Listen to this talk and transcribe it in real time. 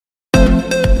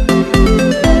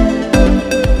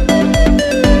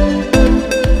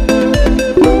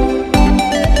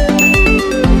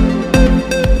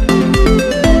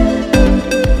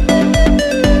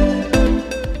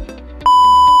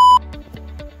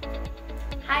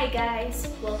Hi guys!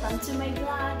 Welcome to my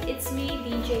vlog. It's me,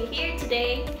 DJ here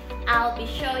today. I'll be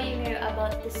showing you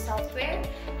about the software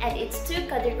and its two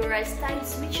categorized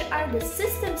types, which are the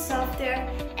system software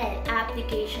and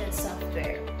application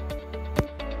software.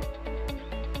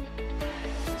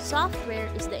 Software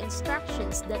is the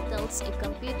instructions that tells a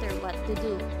computer what to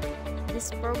do.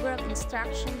 These program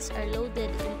instructions are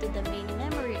loaded into the main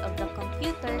memory of the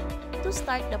computer to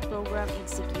start the program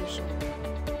execution.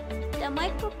 The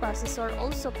microprocessor,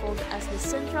 also called as the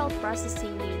central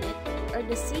processing unit or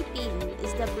the CPU,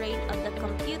 is the brain of the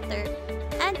computer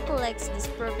and collects these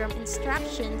program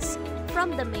instructions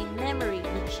from the main memory,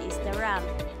 which is the RAM.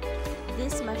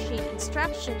 These machine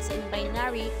instructions in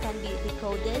binary can be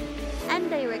decoded and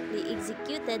directly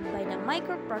executed by the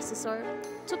microprocessor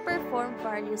to perform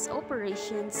various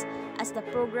operations as the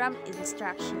program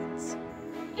instructions.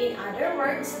 In other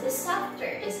words, the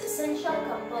software is an essential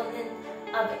component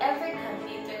of every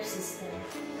computer system.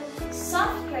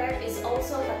 Software is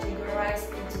also categorized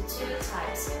into two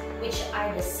types, which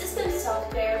are the system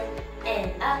software and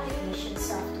application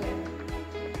software.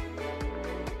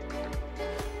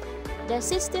 The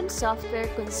system software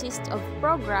consists of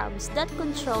programs that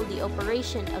control the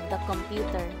operation of the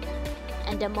computer.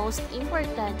 And the most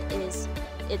important is,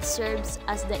 it serves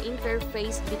as the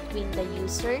interface between the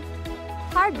user,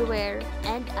 hardware,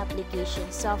 and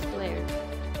application software.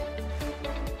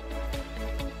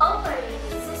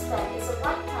 Operating system is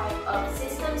one type of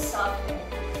system software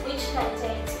which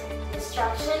contains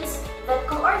instructions that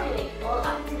coordinate all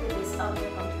activities of the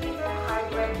computer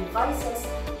hardware devices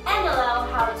and allow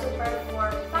how to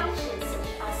perform functions such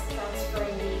as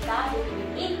transferring data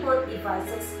between input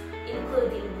devices,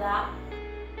 including the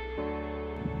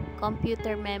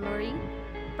computer memory,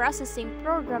 processing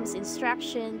programs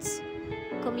instructions,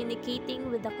 communicating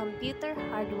with the computer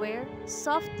hardware,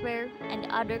 software, and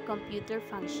other computer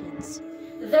functions.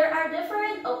 There are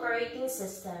different operating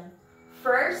systems.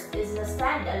 First is the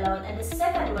standalone and the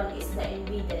second one is the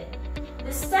embedded. The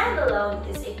standalone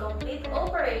is a complete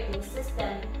operating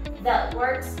system that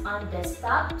works on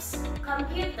desktops,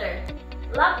 computer,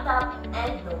 laptop,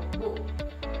 and notebook.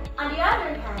 On the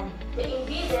other hand, the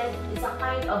embedded is a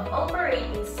kind of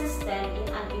operating system in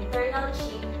an internal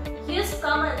chip used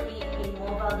commonly in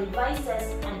mobile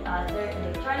devices and other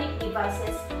electronic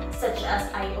devices such as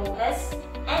iOS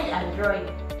and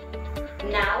Android.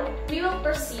 Now, we will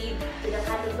proceed to the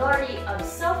category of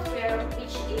software,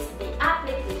 which is the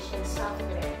application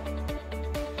software.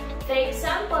 The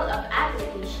example of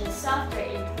application software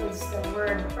includes the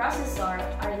word processor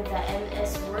or the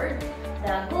MS Word,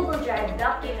 the Google Drive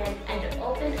document, and the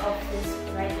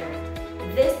OpenOffice Writer.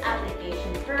 This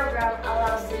application program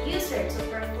allows the user to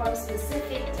perform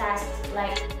specific tasks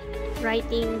like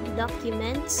writing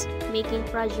documents, making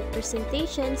project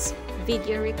presentations,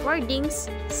 video recordings,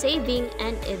 saving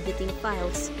and editing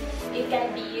files. It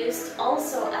can be used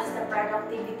also as the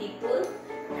productivity tool,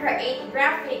 create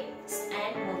graphics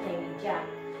and multimedia,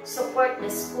 support the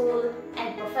school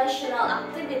and professional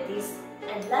activities,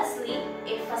 and lastly,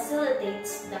 it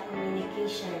facilitates the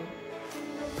communication.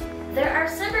 There are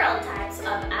several types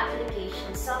of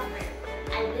application software,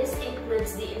 and this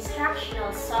includes the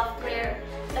instructional software,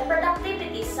 the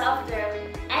productivity software,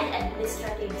 and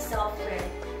administrative software.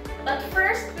 But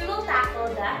first, we will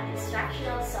tackle the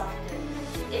instructional software.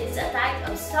 It is a type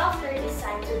of software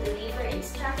designed to deliver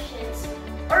instructions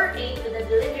or aid to the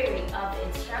delivery of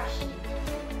instruction.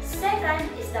 Second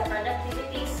is the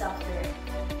productivity software.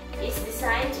 It's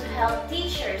designed to help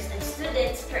teachers and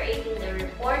students creating the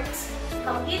reports,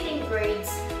 computing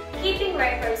grades, keeping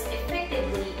records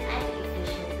effectively and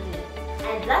efficiently.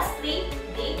 And lastly,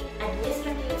 the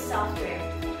administrative software.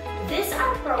 These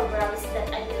are programs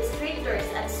that administrators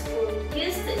at school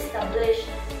use to establish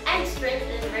and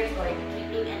strengthen record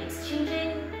keeping and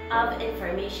exchanging of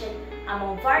information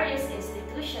among various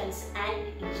institutions and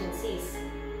agencies.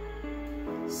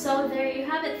 So there you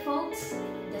have it, folks.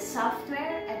 The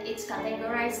software and its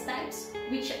categorized types,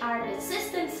 which are the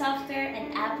system software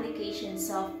and application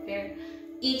software.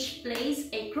 Each plays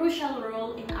a crucial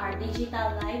role in our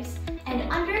digital lives,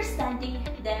 and understanding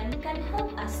them can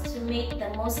help us to make the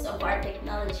most of our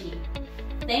technology.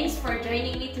 Thanks for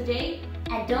joining me today,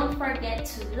 and don't forget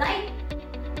to like,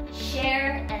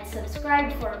 share, and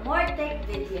subscribe for more tech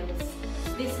videos.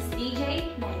 This is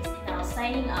DJ, now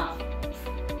signing off.